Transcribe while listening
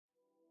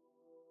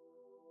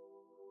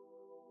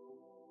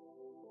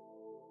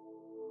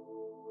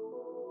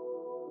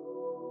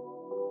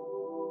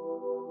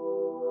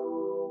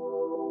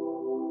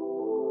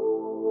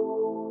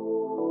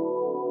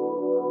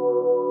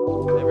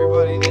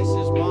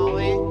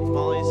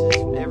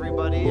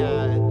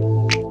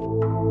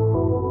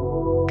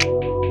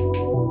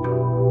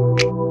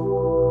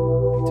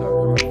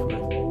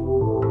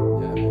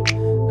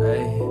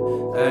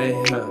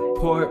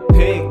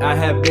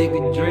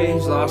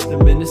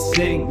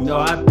You know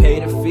I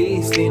paid a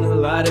fee, seen a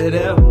lot of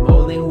them,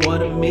 only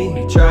one of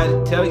me. Try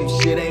to tell you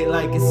shit ain't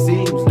like it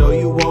seems, no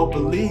you won't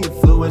believe.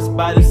 Influenced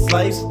by this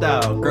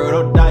lifestyle, girl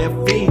don't die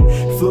a fiend.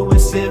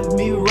 Influencing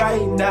me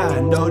right now, I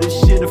know this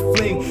shit a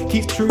fling.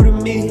 Keep true to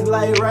me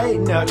like right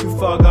now, too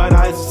far got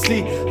eyes to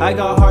see. I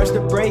got hearts to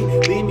break,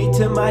 lead me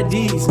to my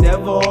D's.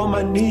 Never on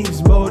my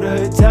knees, motor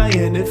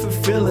Italian and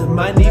fulfilling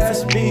my need for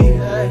speed.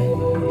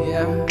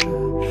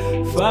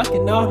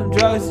 Fucking all the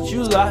drugs that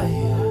you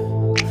like.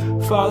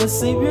 Fall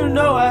asleep, you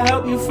know I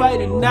help you fight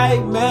the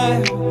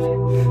nightmare.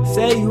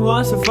 Say you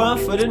want some fun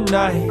for the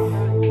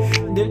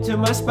night. Dip to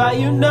my spot,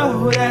 you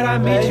know that I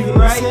meet you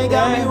right there.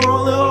 Got me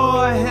rolling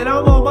hard and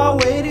I'm on my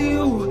way to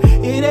you.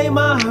 It ain't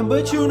mine,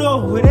 but you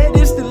know that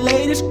it's the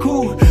latest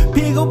cool.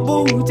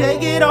 Peekaboo,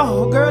 take it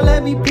all, girl,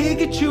 let me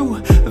peek at you.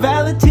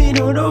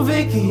 Valentino, no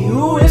Vicky,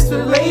 ooh, it's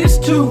the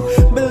latest too.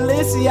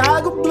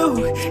 Balenciaga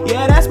blue,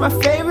 yeah, that's my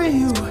favorite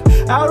hue.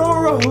 Out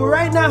on road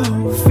right now,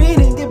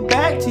 feeding, get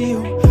back to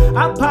you.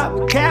 I pop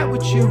a cat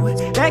with you,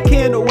 that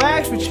candle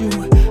wax with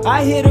you.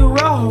 I hit it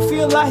raw,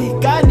 feel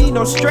like I need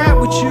no strap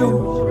with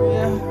you.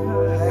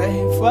 I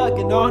ain't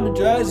fucking on the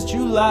drugs that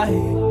you like.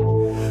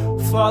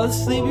 Fall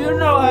asleep, you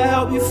know I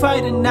help you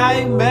fight the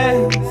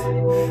nightmares.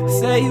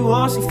 Say you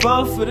want some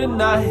fun for the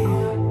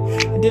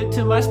night. Dip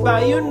to my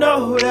spot, you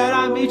know that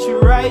I meet you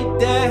right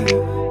there.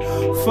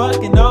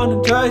 Fucking on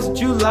the drugs that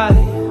you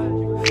like.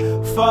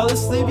 Fall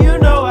asleep, you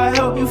know I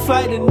help you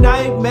fight the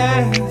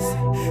nightmares.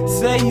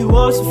 Say you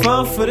want some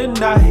fun for the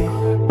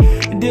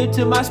night. Dip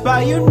to my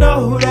spot, you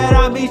know that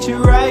I'll meet you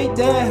right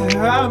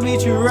there. I'll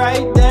meet you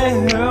right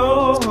there.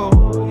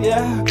 Oh,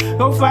 yeah.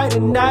 Go fight the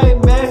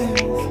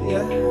nightmares.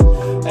 Yeah.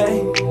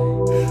 Hey.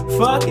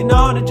 Fucking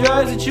on the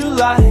drugs that you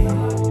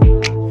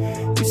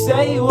like. You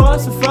say you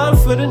want some fun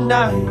for the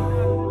night.